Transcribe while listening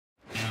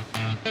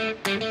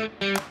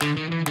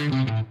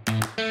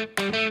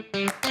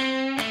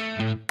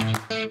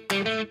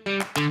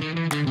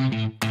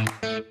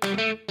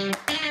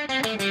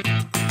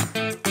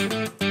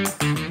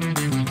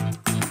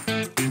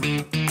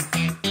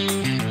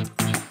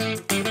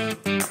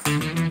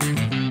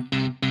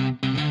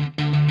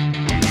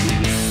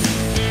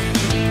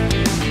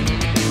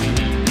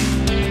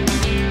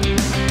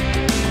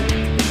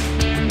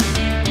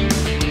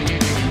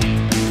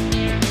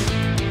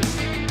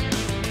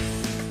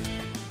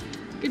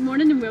Good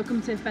morning and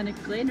welcome to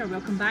Finnich Glen, or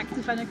welcome back to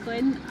Finnich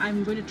Glen.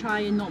 I'm going to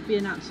try and not be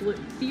an absolute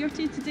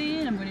theatre today,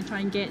 and I'm going to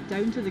try and get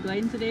down to the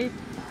Glen today.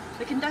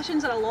 The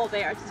conditions are a lot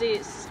better today.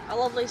 It's a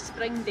lovely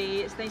spring day,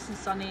 it's nice and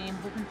sunny. I'm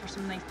hoping for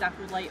some nice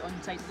dappled light on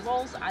the side of the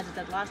walls as I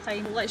did last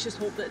time. Well, let's just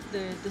hope that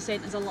the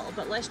descent is a little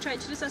bit less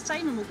treacherous this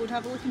time, and we'll go and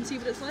have a look and see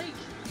what it's like.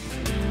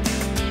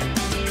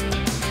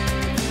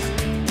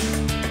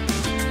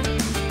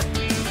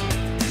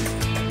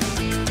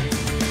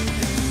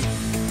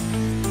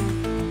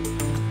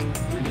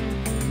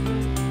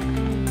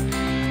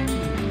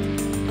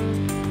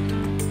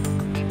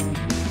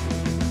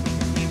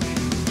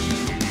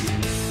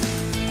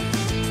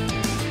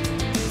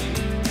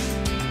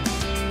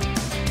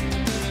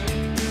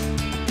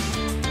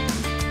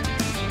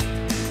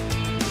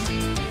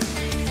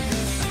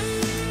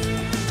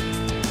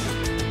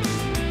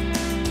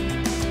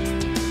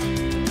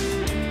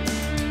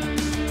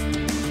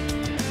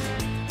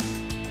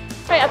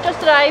 Right, I've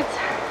just arrived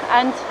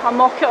and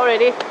I'm off it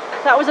already.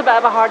 That was a bit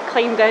of a hard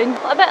climb down.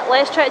 A bit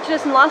less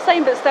treacherous than last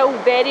time, but still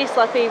very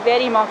slippy,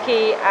 very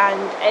mucky,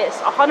 and it's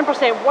 100%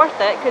 worth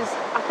it because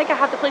I think I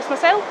have the place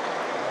myself.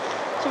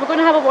 So we're going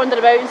to have a wander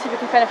about and see if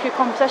we can find a few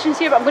compositions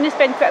here, but I'm going to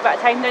spend quite a bit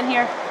of time down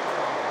here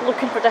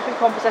looking for different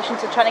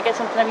compositions and trying to get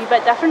something a wee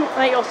bit different.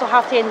 I might also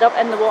have to end up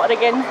in the water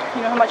again.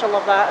 You know how much I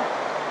love that.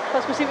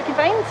 Let's go see what we can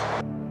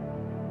find.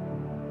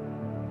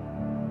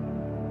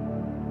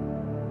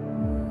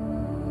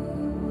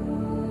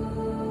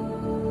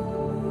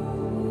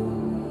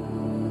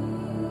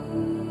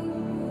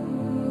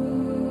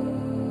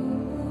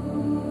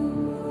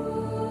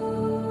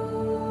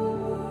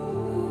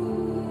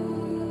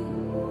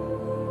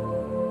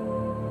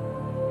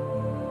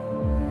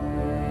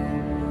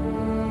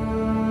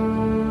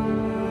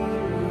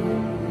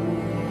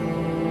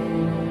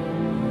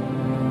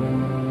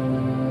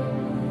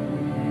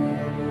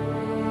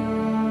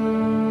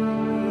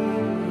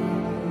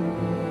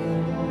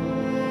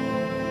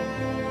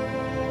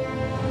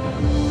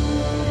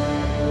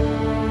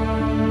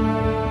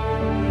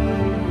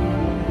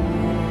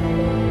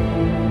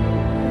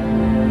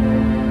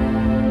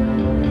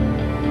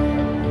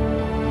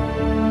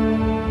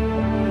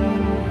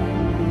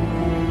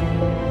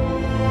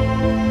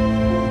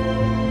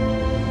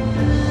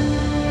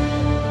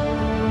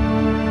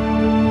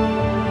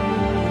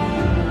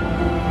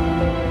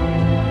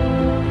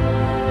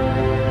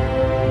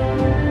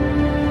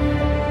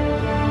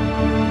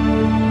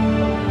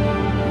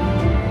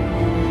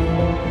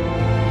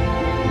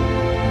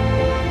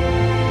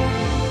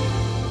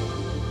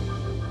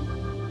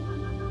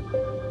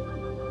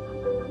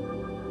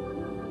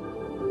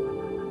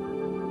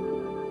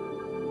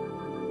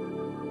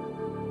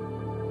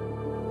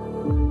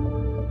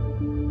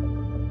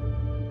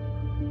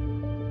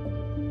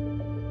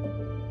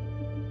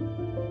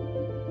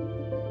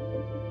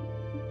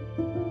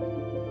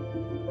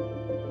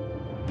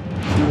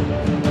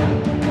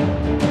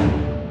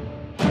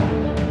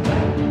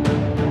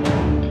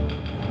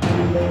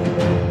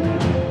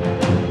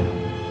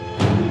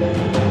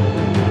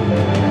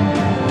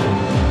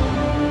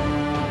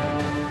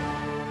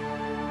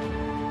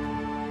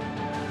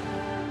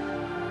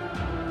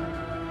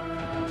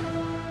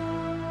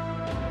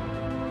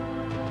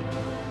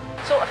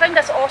 So I found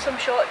this awesome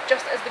shot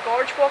just as the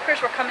gorge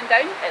walkers were coming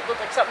down. It looked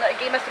like something out of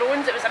Game of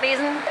Thrones. It was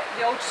amazing.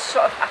 They all just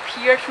sort of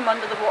appeared from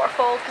under the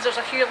waterfall because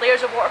there's a few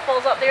layers of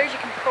waterfalls up there, as you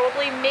can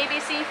probably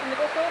maybe see from the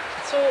GoPro.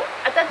 So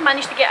I did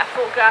manage to get a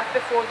photograph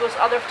before those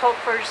other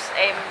photographers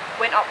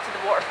went up to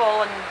the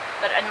waterfall, and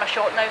they're in my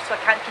shot now, so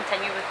I can't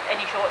continue with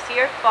any shots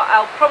here. But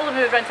I'll probably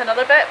move around to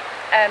another bit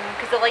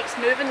because the light's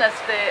moving as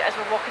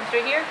we're walking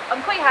through here.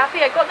 I'm quite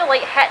happy. I got the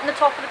light hitting the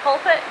top of the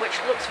pulpit, which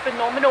looks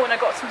phenomenal, and I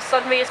got some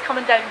sun rays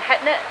coming down and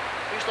hitting it,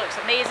 which looks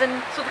amazing.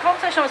 So the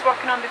competition I was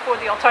working on before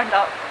they all turned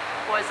up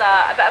was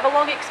a bit of a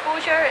long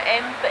exposure,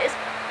 but it's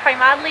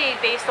primarily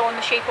based on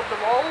the shape of the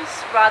walls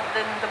rather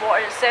than the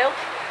water itself.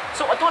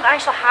 So I don't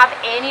actually have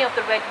any of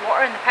the red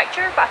water in the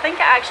picture, but I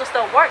think it actually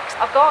still works.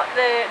 I've got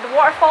the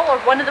waterfall,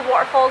 or one of the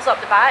waterfalls up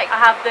the back. I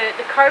have the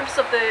curves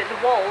of the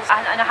walls,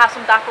 and I have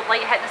some dappled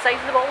light hitting the sides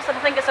of the walls, and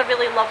I think it's a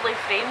really lovely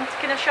framed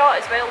kind of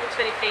shot as well. It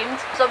looks very framed.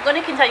 So I'm going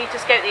to continue to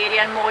scout the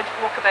area and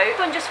walk about.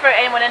 And just for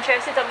anyone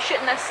interested, I was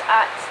shooting this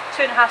at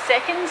 2.5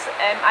 seconds,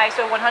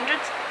 ISO 100.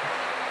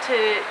 To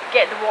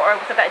get the water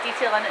with a bit of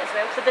detail in it as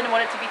well, because I didn't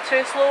want it to be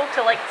too slow, because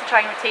I like to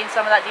try and retain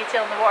some of that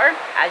detail in the water,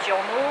 as you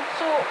all know.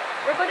 So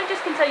we're going to just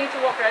continue to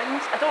walk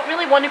around. I don't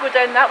really want to go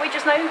down that way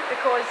just now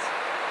because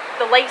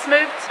the lights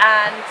moved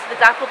and the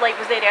dappled light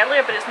was there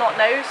earlier, but it's not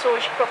now, so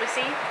as you can probably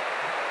see,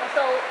 there's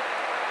still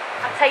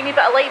a tiny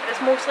bit of light, but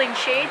it's mostly in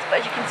shade. But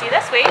as you can see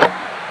this way,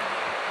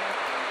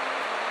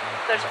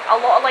 there's a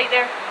lot of light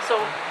there, so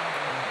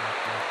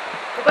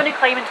we're going to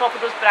climb on top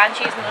of those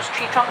branches and those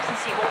tree trunks and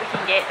see what we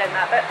can get down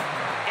that bit.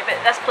 But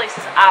this place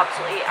is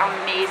absolutely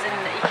amazing.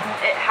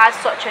 It has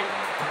such an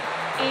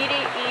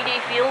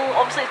eerie feel.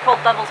 Obviously it's called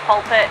Devils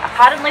Pulpit.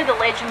 Apparently the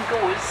legend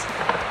goes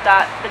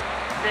that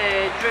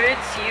the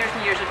Druids years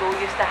and years ago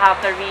used to have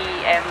their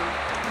wee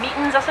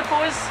meetings, I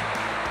suppose,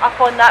 up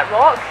on that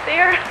rock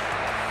there.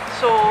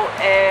 So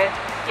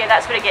yeah,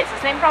 that's where it gets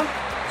its name from.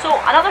 So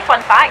another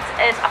fun fact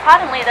is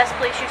apparently this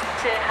place used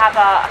to have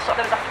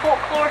there was a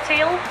folklore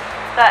tale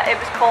that it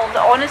was called the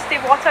honesty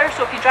water,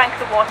 so if you drank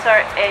the water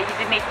you'd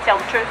be made to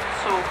tell the truth,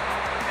 so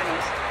who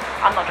knows,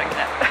 I'm not drinking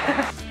it.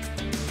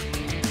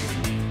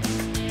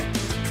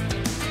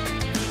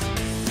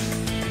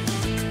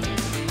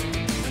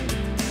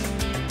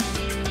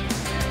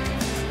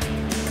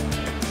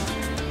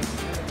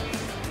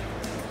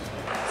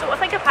 So I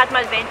think I've had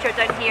my adventure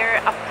down here.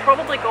 I've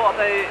probably got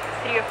about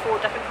 3 or 4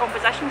 different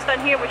compositions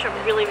down here, which I'm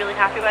really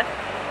happy with.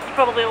 You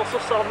probably also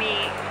saw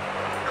me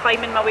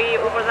climbing my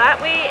way over that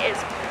way.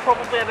 It's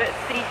probably about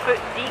 3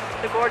 foot deep.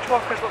 The gorge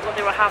walkers looked like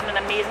they were having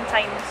an amazing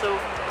time, so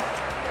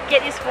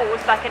get these photos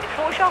back into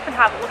Photoshop and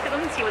have a look at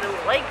them and see what they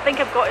look like. I think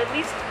I've got at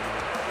least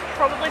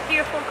probably 3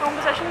 or 4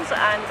 compositions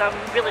and I'm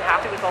really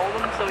happy with all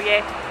of them, so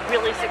yeah,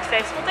 really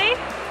successful day.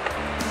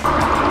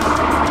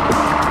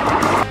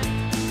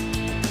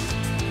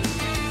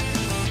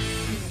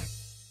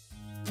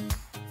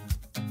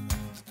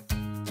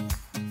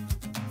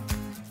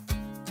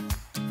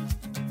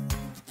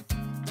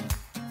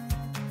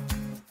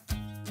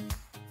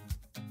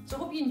 So I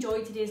hope you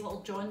enjoyed today's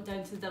little jaunt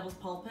down to the Devils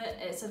Pulpit.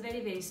 It's a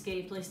very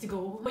scary place to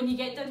go. When you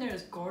get down there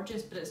it's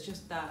gorgeous, but it's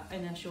just that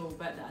initial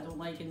bit that I don't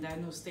like getting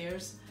down those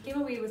stairs.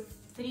 Came away with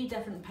 3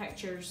 different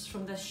pictures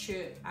from this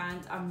shoot and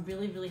I'm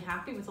really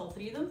happy with all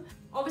 3 of them.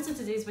 Obviously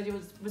today's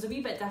video was a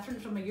wee bit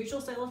different from my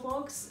usual style of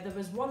vlogs. There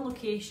was one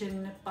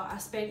location but I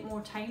spent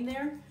more time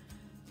there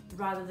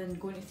rather than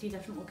going to 3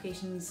 different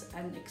locations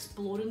and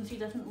exploring 3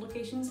 different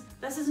locations.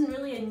 This isn't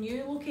really a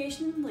new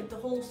location, like the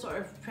whole sort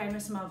of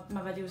premise of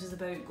my videos is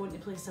about going to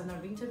places I've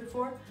never been to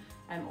before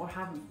or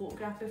haven't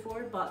photographed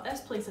before, but this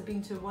place I've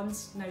been to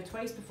once, now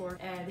twice before.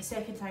 The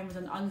second time was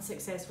an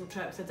unsuccessful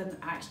trip, so I didn't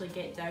actually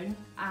get down,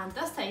 and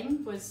this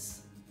time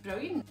was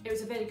brilliant. It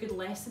was a very good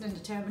lesson in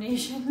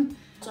determination.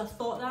 So I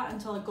thought that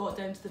until I got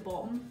down to the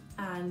bottom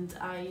and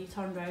I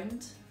turned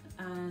round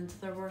and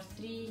there were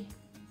 3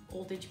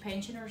 old age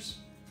pensioners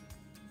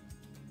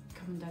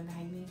coming down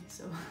behind me,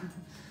 so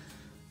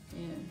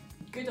yeah,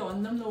 good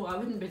on them though. I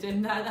wouldn't be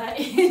doing that at that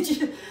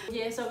age.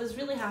 Yeah, so I was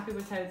really happy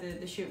with how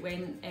the shoot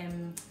went.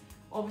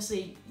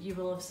 Obviously you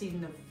will have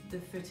seen the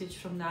footage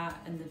from that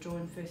and the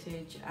drone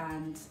footage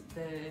and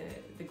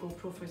the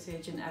GoPro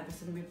footage and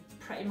everything. We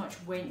pretty much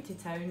went to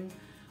town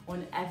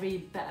on every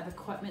bit of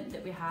equipment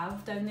that we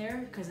have down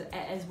there, because it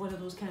is one of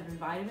those kind of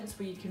environments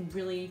where you can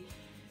really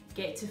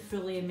get to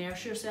fully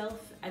immerse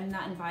yourself in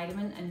that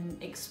environment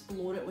and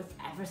explore it with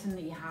everything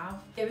that you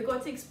have. Yeah, we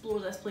got to explore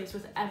this place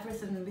with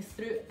everything, we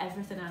threw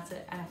everything at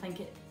it, and I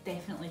think it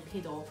definitely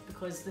paid off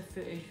because the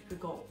footage we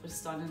got was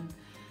stunning.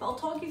 But I'll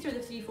talk you through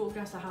the 3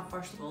 photographs I have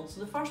first of all.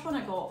 So the first one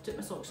I got, took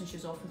my socks and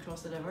shoes off and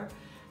crossed the river,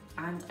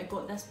 and I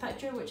got this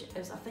picture, which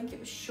is, I think it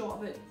was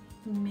shot about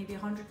maybe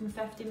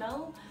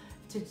 150mm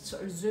to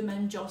sort of zoom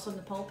in just on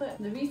the pulpit.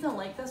 The reason I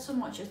like this so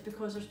much is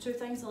because there's 2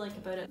 things I like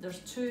about it. There's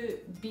 2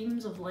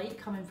 beams of light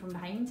coming from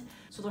behind,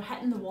 so they're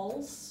hitting the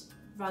walls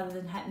rather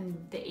than hitting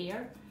the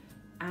air,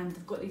 and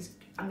they've got these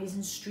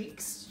amazing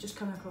streaks just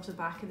coming across the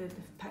back of the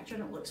picture,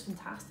 and it looks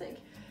fantastic.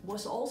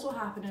 What's also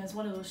happening is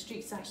one of those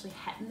streaks actually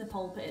hitting the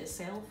pulpit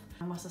itself.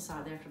 I must have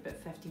sat there for about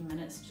 15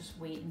 minutes just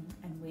waiting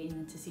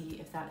to see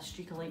if that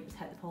streak of light would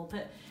hit the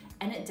pulpit,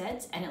 and it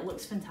did, and it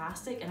looks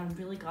fantastic, and I'm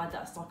really glad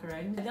that stuck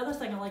around. And the other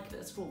thing I like about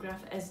this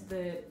photograph is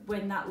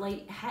when that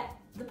light hit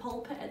the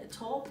pulpit at the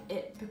top,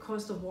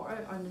 because the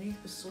water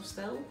underneath was so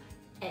still,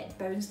 it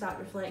bounced that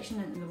reflection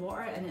into the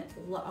water and it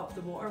lit up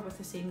the water with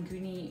the same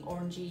greeny,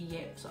 orangey,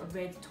 yet sort of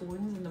red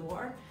tones in the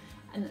water,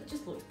 and it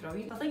just looks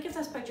brilliant. I think if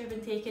this picture had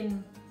been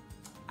taken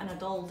on a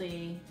dull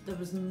day, there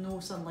was no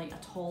sunlight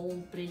at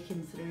all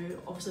breaking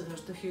through. Obviously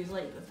there's diffuse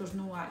light, but if there's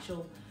no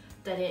actual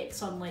direct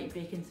sunlight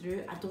breaking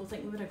through, I don't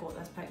think we would have got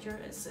this picture.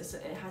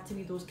 It had to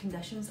be those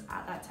conditions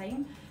at that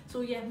time.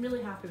 So yeah, I'm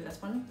really happy with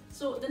this one.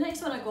 So the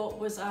next one I got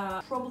was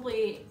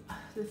probably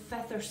the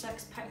 5th or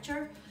 6th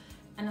picture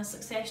in a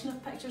succession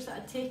of pictures that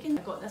I'd taken.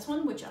 I got this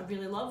one, which I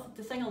really love.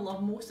 The thing I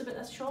love most about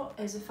this shot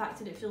is the fact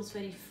that it feels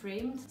very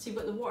framed. So you've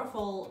got the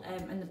waterfall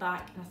in the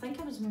back, and I think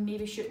I was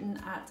maybe shooting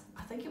at,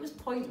 I think it was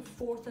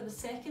 0.4 of a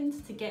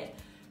second to get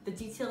the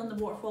detail in the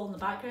waterfall in the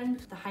background.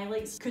 The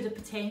highlights could have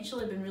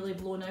potentially been really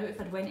blown out if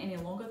I'd went any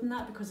longer than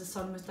that, because the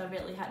sun was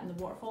directly hitting the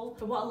waterfall.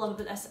 But what I love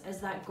about this is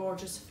that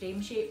gorgeous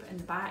frame shape in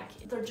the back.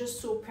 They're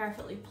just so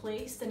perfectly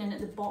placed, and then at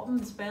the bottom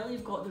as well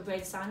you've got the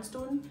red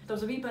sandstone. There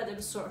was a wee bit that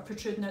was sort of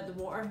protruding out the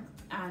water,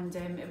 and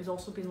it was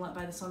also being lit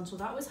by the sun, so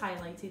that was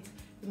highlighted.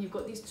 And you've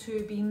got these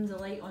 2 beams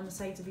of light on the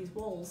sides of these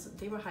walls,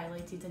 they were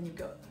highlighted, and you've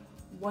got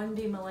 1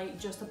 beam of light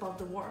just above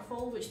the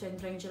waterfall, which then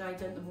brings your eye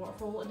down the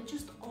waterfall, and it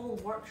just all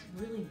works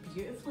really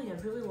beautifully. I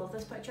really love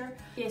this picture.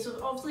 Yeah, so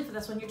obviously for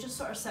this one you're just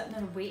sort of sitting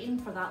there waiting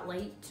for that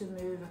light to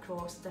move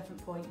across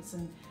different points,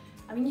 and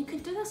I mean you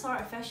could do this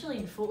artificially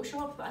in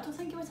Photoshop, but I don't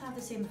think it would have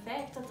the same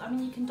effect. I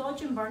mean you can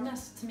dodge and burn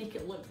this to make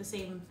it look the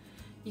same.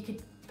 You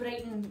could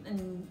brighten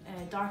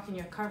and darken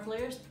your curve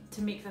layers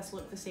to make this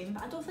look the same,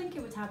 but I don't think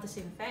it would have the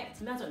same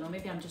effect. I don't know,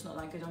 maybe I'm just not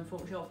that good on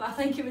Photoshop, but I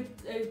think it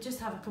would just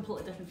have a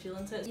completely different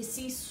feeling to it. You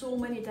see so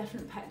many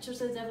different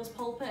pictures of the Devil's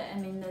Pulpit. I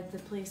mean, the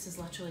place is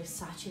literally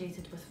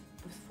saturated with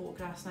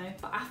photographs now.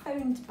 But I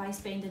found by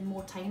spending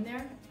more time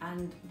there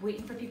and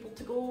waiting for people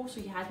to go, so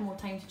you had more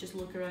time to just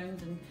look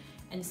around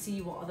and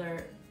see what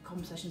other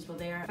compositions were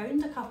there. I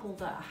found a couple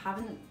that I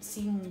haven't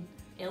seen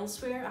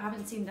elsewhere. I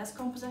haven't seen this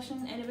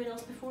composition anywhere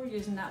else before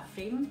using that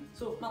frame.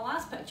 So my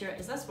last picture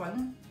is this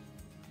one.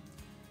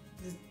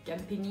 This is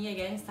gimpy me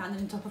again,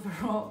 standing on top of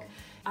a rock.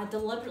 I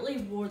deliberately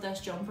wore this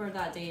jumper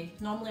that day.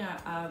 Normally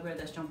I wear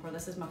this jumper,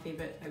 this is my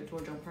favourite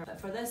outdoor jumper. But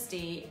for this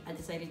day I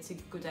decided to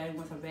go down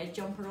with a red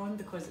jumper on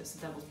because it's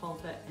the Devil's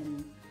Pulpit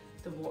and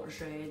the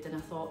water's red, and I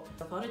thought,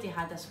 I've already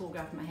had this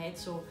photograph in my head,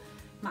 so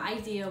my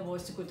idea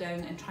was to go down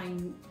and try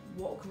and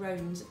walk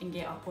around and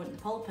get up onto the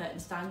pulpit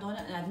and stand on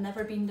it, and I'd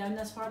never been down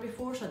this far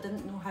before, so I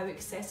didn't know how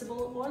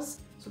accessible it was.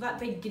 So that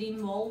big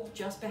green wall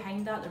just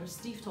behind that, there was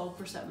 3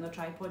 photographers sitting on a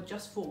tripod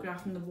just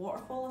photographing the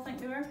waterfall, I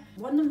think they were.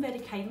 One of them very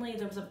kindly,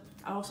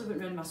 I also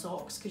went around my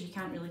socks because you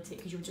can't really take,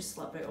 because you'll just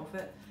slip out of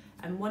it,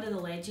 and one of the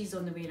ledges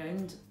on the way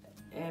around,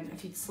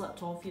 if you'd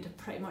slipped off you'd have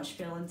pretty much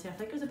fell into, I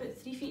think it was about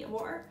 3 feet of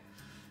water.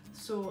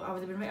 So I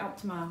would have been right up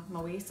to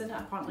my waist in it.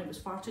 Apparently it was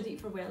far too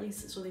deep for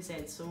wellies, so they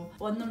said. So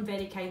one of them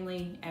very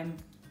kindly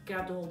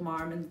grabbed a hold of my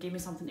arm and gave me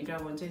something to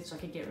grab onto so I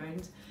could get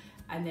around.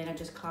 And then I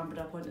just clambered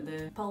up onto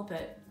the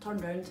pulpit,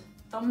 turned around,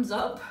 thumbs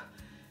up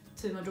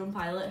to my drone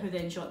pilot, who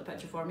then shot the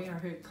picture for me, or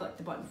who clicked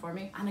the button for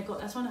me. And I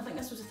got this one. I think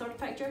this was the 3rd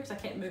picture because I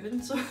kept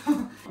moving, so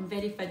I'm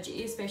very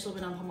fidgety, especially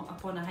when I'm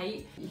up on a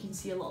height. You can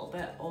see a little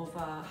bit of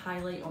a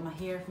highlight on my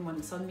hair from one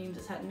of the sunbeams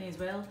that's hitting me as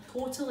well.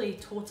 Totally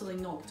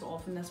knocked it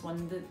off in this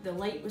one. The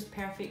light was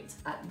perfect.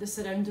 The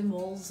surrounding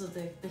walls of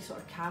the sort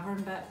of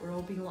cavern bit were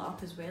all being lit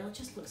up as well. It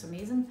just looks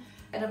amazing.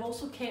 And I've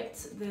also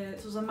kept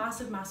there's a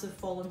massive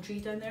fallen tree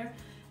down there,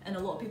 and a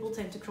lot of people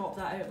tend to crop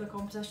that out of their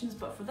compositions,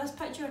 but for this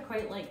picture I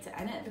quite liked it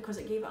in it because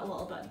it gave it a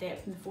little bit of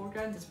depth in the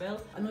foreground as well.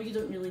 I know you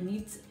don't really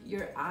need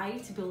your eye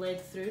to be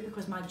led through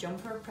because my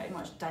jumper pretty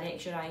much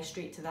directs your eye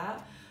straight to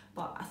that,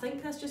 but I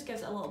think this just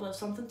gives it a little bit of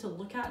something to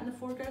look at in the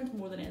foreground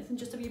more than anything,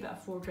 just a wee bit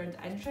of foreground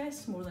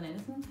interest more than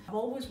anything. I've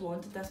always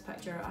wanted this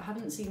picture. I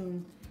haven't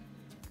seen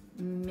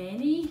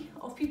many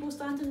of people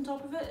standing on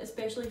top of it,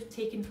 especially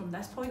taken from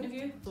this point of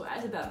view, so it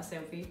is a bit of a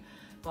selfie.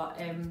 But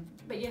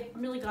yeah,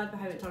 I'm really glad with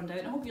how it turned out,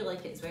 and I hope you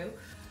like it as well.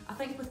 I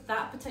think with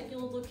that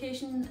particular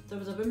location, there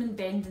was a woman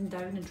bending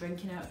down and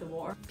drinking out of the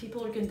water.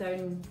 People are going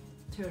down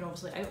who are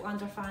obviously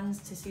Outlander fans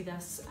to see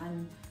this,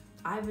 and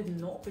I would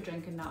not be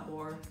drinking that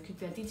water. It could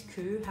be a dead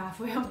coup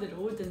halfway up the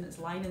road and it's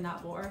lying in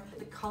that water.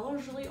 The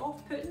colour's really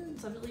off-putting.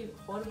 It's a really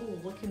horrible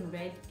looking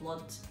red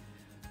blood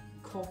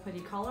coppery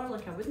colour,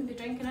 like I wouldn't be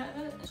drinking out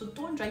of it. So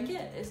don't drink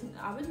it.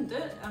 I wouldn't do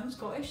it. I'm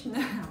Scottish and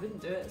I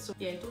wouldn't do it. So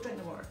yeah, don't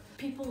drink the water.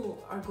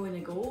 People are going to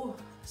go,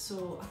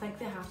 so I think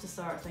they have to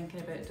start thinking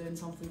about doing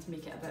something to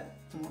make it a bit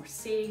more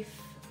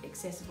safe,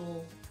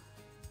 accessible,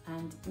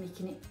 and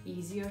making it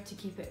easier to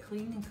keep it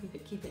clean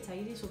and keep it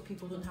tidy, so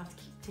people don't have to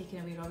keep taking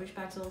away rubbish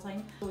bags all the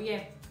time. So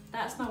yeah,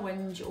 that's my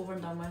whinge over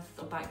and done with.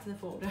 So back to the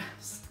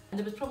photographs. And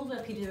there was probably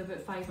a period of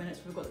about 5 minutes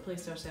where we got the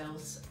place to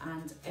ourselves,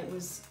 and it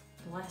was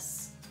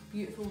bliss.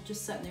 Beautiful,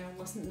 just sitting there,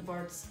 listening to the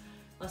birds,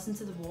 listening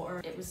to the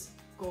water. It was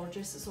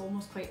gorgeous. It's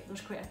almost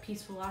there's quite a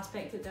peaceful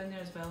aspect to it down there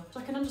as well.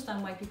 So I can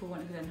understand why people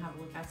want to go down and have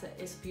a look at it.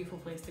 It's a beautiful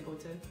place to go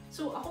to.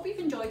 So I hope you've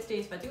enjoyed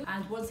today's video,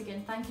 and once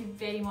again, thank you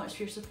very much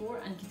for your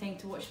support and continuing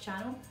to watch the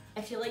channel.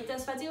 If you like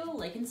this video,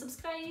 like and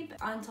subscribe.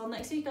 Until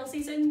next week, I'll see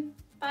you soon.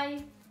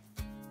 Bye.